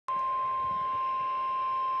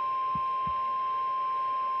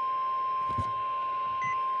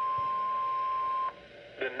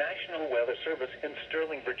The National Weather Service in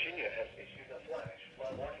Sterling, Virginia has issued a flash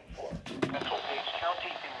flood warning for Central Page County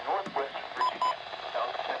in northwestern Virginia,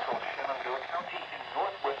 South Central Shenandoah County in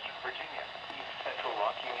northwestern Virginia, East Central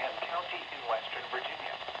Rockingham County in western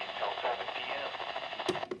Virginia until 7 p.m.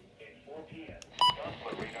 At 4 p.m.,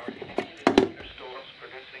 Doppler radar indicated thunderstorms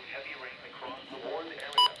producing heavy rain across the warned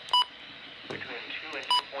area. Between 2 and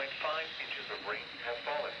 2.5 inches of rain have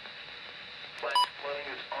fallen. Flash flooding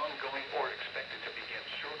is ongoing or expected to begin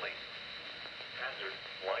shortly. Hazard,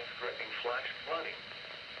 life-threatening flash flooding.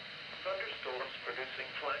 Thunderstorms producing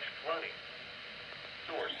flash flooding.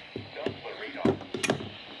 Source, Doppler radar.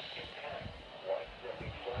 Impact,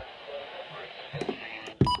 life-threatening flash flooding of rivers and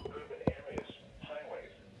streams, urban areas,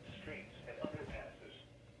 highways, streets, and underpasses.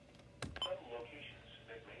 Some locations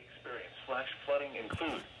that may experience flash flooding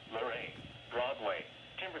include Lorraine, Broadway,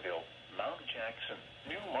 Timberville, Mount Jackson,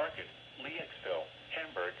 New Market, Leaxville,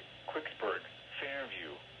 Hamburg, Quicksburg,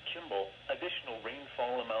 Fairview, Kimball. Additional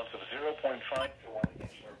rainfall amounts of 0.5 to 1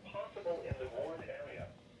 inch are possible in the warned area.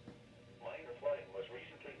 Minor flooding was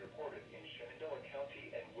recently reported in Shenandoah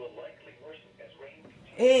County and will likely worsen as rain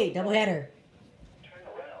continues. Hey, doubleheader. Turn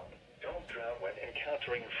around. Don't drown when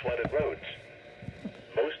encountering flooded roads.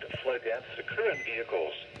 Most flood deaths occur in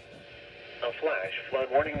vehicles. A flash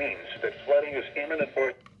flood warning means that flooding is imminent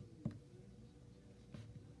or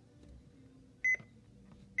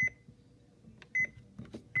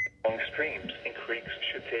along streams and creeks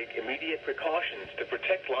should take immediate precautions to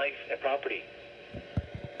protect life and property.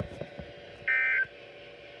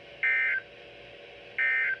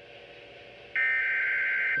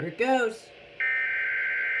 Here it goes.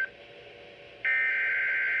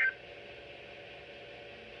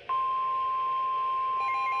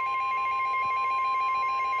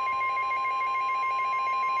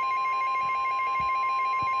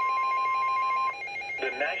 The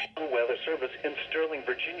National Weather Service in Sterling,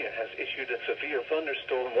 Virginia has issued a severe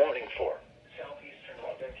thunderstorm warning for southeastern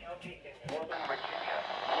Logan County in northern Virginia,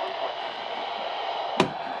 northwestern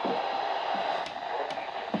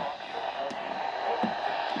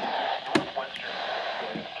northwestern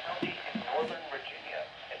County in northern Virginia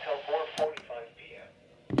until 4:45 p.m.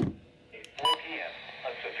 At 4 p.m.,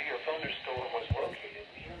 a severe thunderstorm was located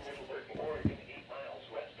near Middleburg, Oregon, 8 miles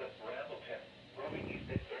west of Brambleton, moving east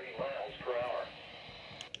at 30 miles per hour.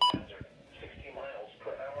 Hazard, 60 miles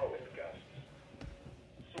per hour wind gusts.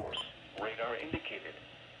 Source, radar indicated.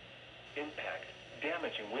 Impact,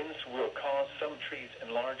 damaging winds will cause some trees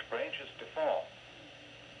and large branches to fall.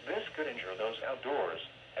 This could injure those outdoors,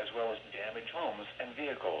 as well as damage homes and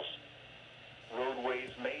vehicles.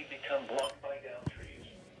 Roadways may become blocked by downed trees.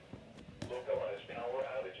 Localized power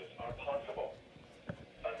outages are possible.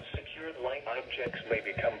 Unsecured light objects may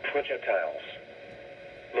become projectiles.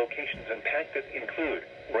 Locations impacted include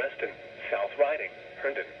Reston, South Riding,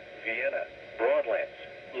 Herndon, Vienna, Broadlands,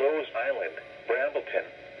 Lowe's Island, Brambleton,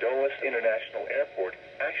 Dulles International Airport,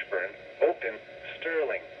 Ashburn, Oakton,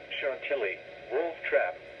 Sterling, Chantilly, Wolf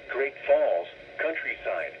Trap, Great Falls,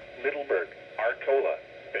 Countryside, Middleburg, Arcola,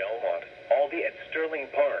 Belmont, Aldi, and Sterling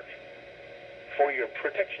Park. For your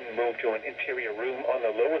protection, move to an interior room on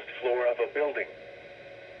the lowest floor of a building.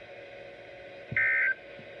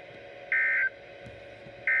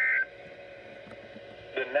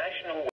 The National